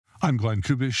I'm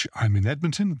Glenn.Kubish. I'm in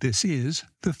Edmonton. This is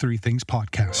the Three Things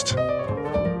Podcast.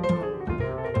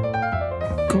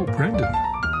 Go, Brendan.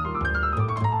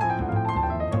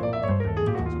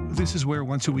 This is where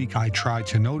once a week I try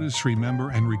to notice,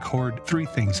 remember, and record three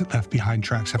things that left behind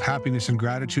tracks of happiness and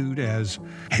gratitude as,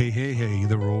 hey, hey, hey,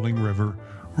 the rolling river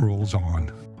rolls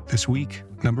on. This week,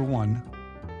 number 1,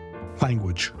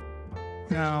 language.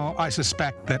 Now, I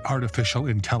suspect that artificial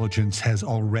intelligence has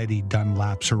already done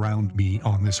laps around me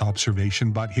on this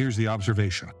observation, but here's the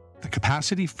observation. The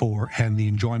capacity for and the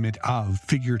enjoyment of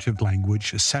figurative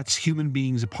language sets human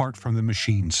beings apart from the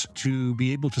machines. To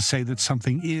be able to say that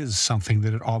something is something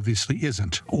that it obviously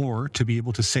isn't, or to be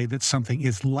able to say that something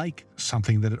is like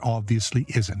something that it obviously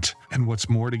isn't. And what's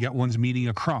more, to get one's meaning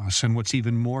across, and what's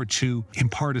even more, to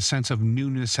impart a sense of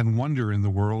newness and wonder in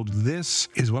the world. This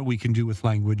is what we can do with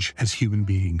language as human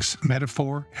beings.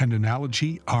 Metaphor and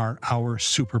analogy are our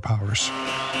superpowers.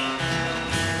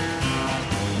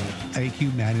 Thank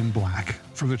you, Man in Black.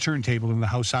 From the turntable in the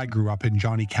house I grew up in,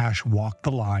 Johnny Cash walked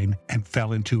the line and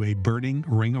fell into a burning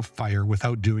ring of fire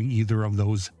without doing either of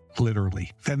those literally.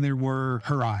 Then there were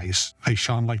her eyes. They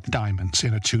shone like diamonds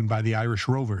in a tune by the Irish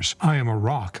Rovers. I am a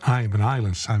rock, I am an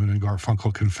island, Simon and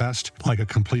Garfunkel confessed. Like a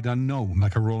complete unknown,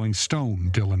 like a rolling stone,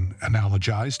 Dylan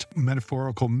analogized.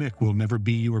 Metaphorical Mick will never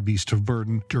be your beast of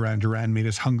burden. Duran Duran made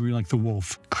us hungry like the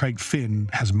wolf. Craig Finn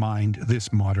has mined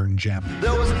this modern gem.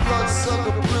 There was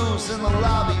bloodsucker blues in the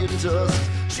lobby at dusk.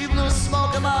 She blew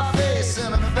smoke in my face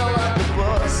and I felt like a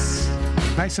bus.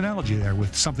 Nice analogy there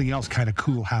with something else kind of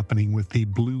cool happening with the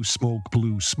blue smoke.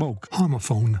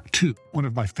 Homophone, too. One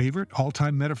of my favorite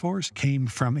all-time metaphors came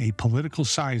from a political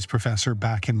science professor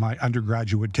back in my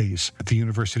undergraduate days at the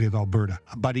University of Alberta.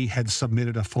 A buddy had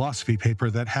submitted a philosophy paper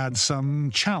that had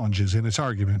some challenges in its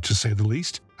argument, to say the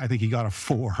least. I think he got a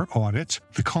 4 on it.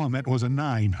 The comment was a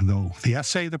 9, though. The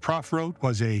essay the prof wrote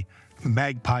was a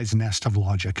magpie's nest of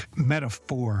logic.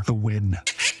 Metaphor the win.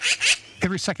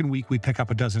 Every second week, we pick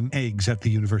up a dozen eggs at the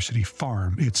university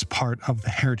farm. It's part of the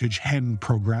Heritage Hen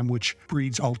program, which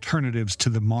breeds alternatives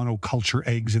to the monoculture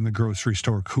eggs in the grocery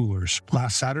store coolers.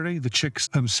 Last Saturday, the chicks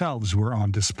themselves were on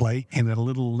display in a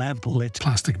little lamp-lit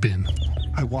plastic bin.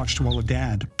 I watched while a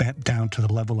dad bent down to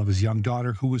the level of his young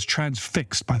daughter, who was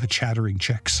transfixed by the chattering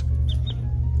chicks.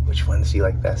 Which ones do you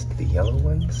like best? The yellow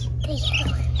ones? The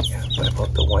yellow ones. Yeah, what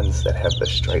about the ones that have the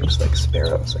stripes like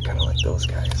sparrows? I kind of like those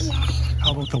guys. Yeah.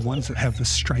 How about the ones that have the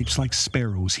stripes like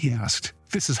sparrows, he asked.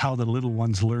 This is how the little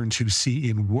ones learn to see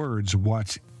in words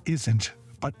what isn't,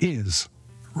 but is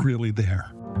really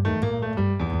there.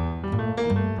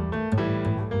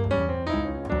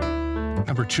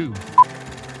 Number 2.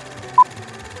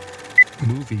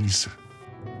 Movies.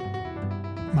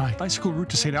 My bicycle route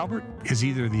to St. Albert is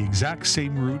either the exact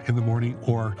same route in the morning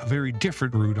or a very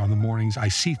different route on the mornings I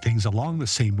see things along the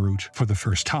same route for the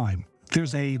first time.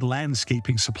 There's a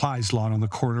landscaping supplies lot on the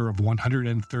corner of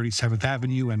 137th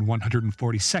Avenue and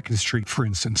 142nd Street, for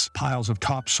instance. Piles of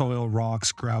topsoil,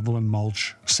 rocks, gravel, and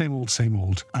mulch. Same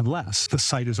old. Unless the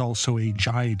site is also a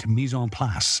giant mise en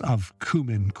place of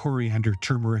cumin, coriander,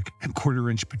 turmeric, and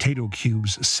quarter-inch potato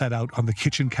cubes set out on the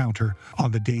kitchen counter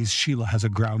on the days Sheila has a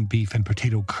ground beef and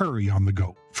potato curry on the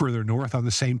go. Further north on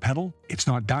the same pedal, it's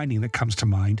not dining that comes to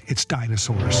mind, it's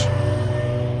dinosaurs.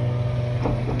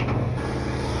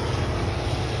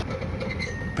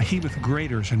 Behemoth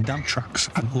graders and dump trucks,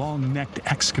 a long-necked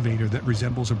excavator that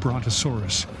resembles a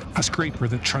brontosaurus, a scraper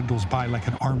that trundles by like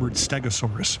an armored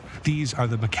stegosaurus. These are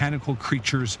the mechanical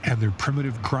creatures and their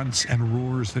primitive grunts and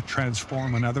roars that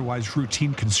transform an otherwise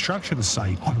routine construction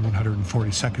site on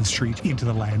 142nd Street into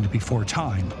the land before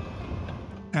time.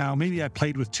 Now, maybe I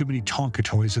played with too many Tonka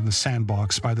toys in the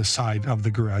sandbox by the side of the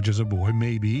garage as a boy.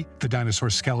 Maybe the dinosaur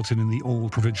skeleton in the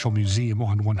old Provincial Museum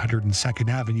on 102nd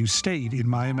Avenue stayed in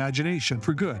my imagination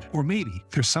for good. Or maybe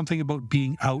there's something about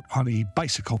being out on a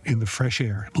bicycle in the fresh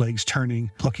air, legs turning,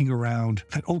 looking around,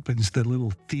 that opens the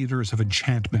little theaters of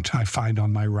enchantment I find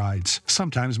on my rides.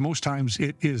 Sometimes, most times,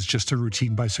 it is just a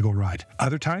routine bicycle ride.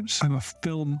 Other times, I'm a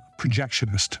film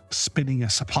projectionist, spinning a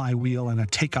supply wheel and a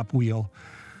take-up wheel,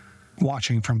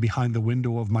 watching from behind the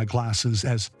window of my glasses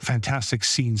as fantastic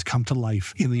scenes come to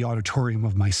life in the auditorium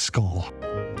of my skull.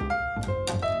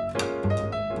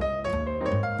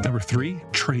 Number 3,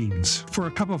 trains. For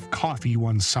a cup of coffee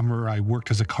one summer, I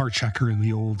worked as a car checker in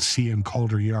the old C.M.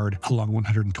 Calder yard along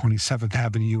 127th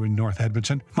Avenue in North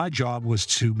Edmonton. My job was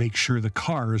to make sure the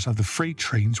cars of the freight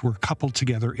trains were coupled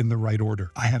together in the right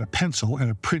order. I had a pencil and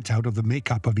a printout of the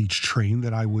makeup of each train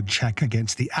that I would check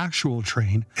against the actual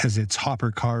train as its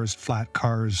hopper cars, flat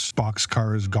cars, box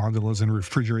cars, gondolas, and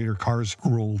refrigerator cars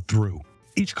rolled through.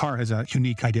 Each car has a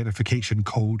unique identification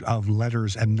code of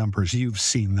letters and numbers. You've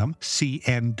seen them.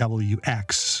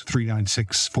 CNWX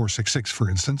 396466, for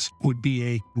instance, would be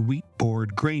a wheat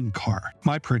board grain car.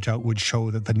 My printout would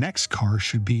show that the next car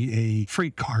should be a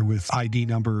freight car with ID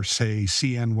number, say,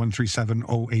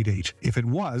 CN137088. If it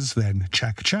was, then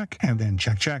check, and then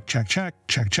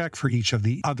check for each of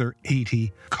the other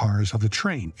 80 cars of the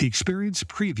train. The experience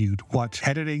previewed what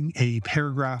editing a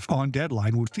paragraph on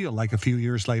deadline would feel like a few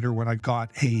years later when I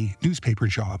got a newspaper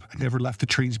job. I never left the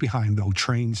trains behind, though.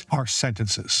 Trains are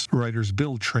sentences. Writers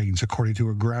build trains according to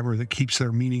a grammar that keeps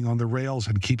their meaning on the rails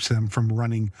and keeps them from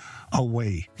running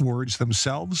away. Words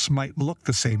themselves might look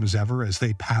the same as ever as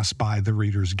they pass by the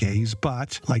reader's gaze,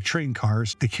 but like train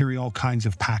cars, they carry all kinds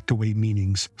of packed away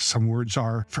meanings. Some words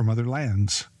are from other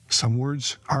lands. Some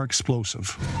words are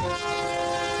explosive.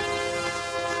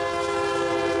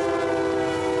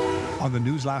 On the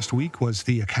news last week was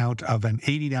the account of an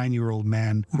 89-year-old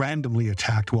man randomly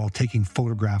attacked while taking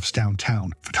photographs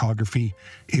downtown. Photography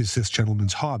is this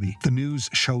gentleman's hobby. The news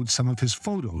showed some of his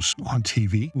photos on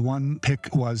TV. One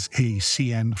pic was a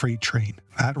CN freight train.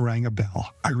 That rang a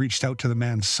bell. I reached out to the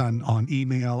man's son on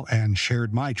email and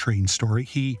shared my train story.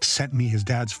 He sent me his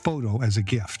dad's photo as a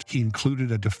gift. He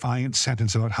included a defiant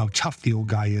sentence about how tough the old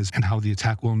guy is and how the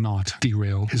attack will not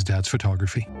derail his dad's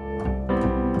photography.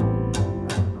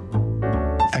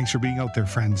 Thanks for being out there,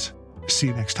 friends. See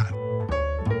you next time.